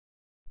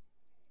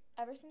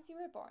Ever since you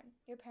were born,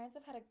 your parents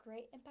have had a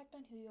great impact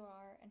on who you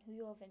are and who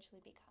you'll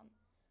eventually become.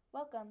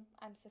 Welcome,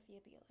 I'm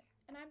Sophia Bueller.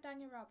 And I'm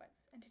Doña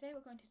and today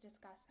we're going to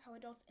discuss how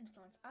adults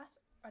influence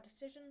us, our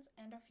decisions,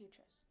 and our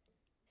futures.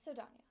 So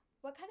Doña,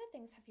 what kind of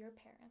things have your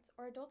parents,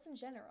 or adults in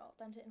general,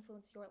 done to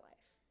influence your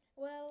life?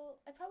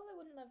 Well, I probably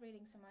wouldn't love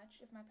reading so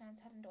much if my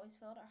parents hadn't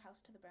always filled our house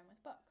to the brim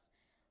with books.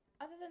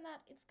 Other than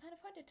that, it's kind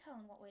of hard to tell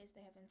in what ways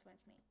they have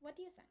influenced me. What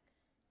do you think?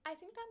 I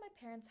think that my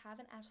parents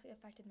haven't actually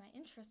affected my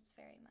interests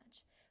very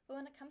much, but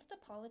when it comes to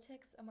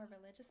politics and more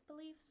religious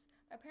beliefs,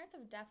 my parents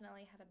have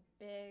definitely had a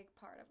big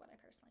part of what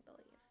I personally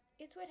believe.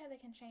 It's weird how they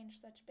can change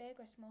such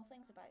big or small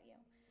things about you.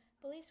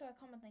 Beliefs are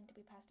a common thing to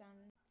be passed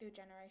down through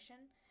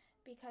generation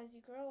because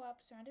you grow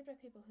up surrounded by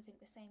people who think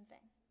the same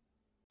thing.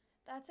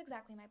 That's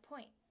exactly my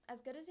point.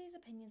 As good as these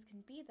opinions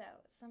can be,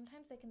 though,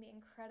 sometimes they can be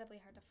incredibly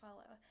hard to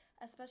follow,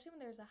 especially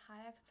when there's a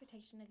high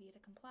expectation of you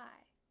to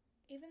comply.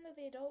 Even though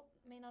the adult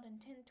may not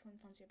intend to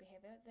influence your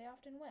behavior, they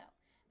often will.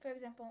 For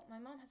example,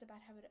 my mom has a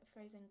bad habit of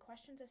phrasing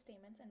questions as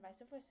statements and vice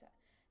versa,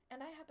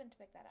 and I happen to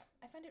pick that up.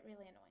 I find it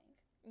really annoying.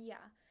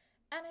 Yeah,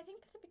 and I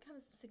think that it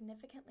becomes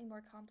significantly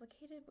more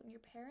complicated when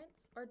your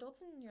parents, or adults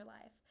in your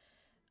life,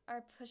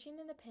 are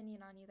pushing an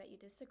opinion on you that you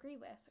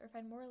disagree with or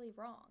find morally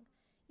wrong.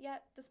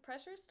 Yet, this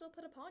pressure is still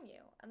put upon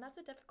you, and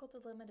that's a difficult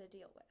dilemma to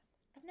deal with.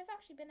 I've never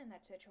actually been in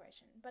that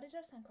situation, but it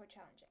does sound quite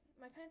challenging.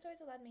 My parents always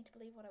allowed me to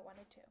believe what I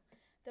wanted to,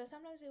 though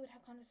sometimes we would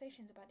have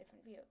conversations about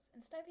different views.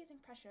 Instead of using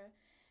pressure,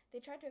 they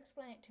tried to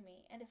explain it to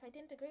me, and if I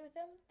didn't agree with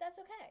them, that's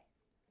okay.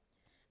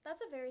 That's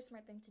a very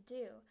smart thing to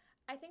do.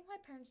 I think my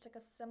parents took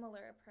a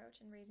similar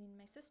approach in raising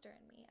my sister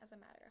and me, as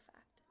a matter of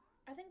fact.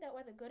 I think that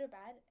whether good or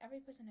bad,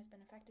 every person has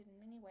been affected in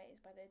many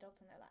ways by the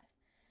adults in their life.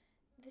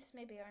 This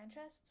may be our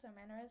interests, our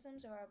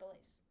mannerisms, or our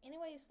beliefs.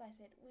 Any way you slice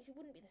it, we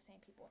wouldn't be the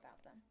same people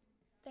without them.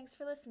 Thanks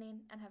for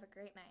listening, and have a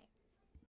great night.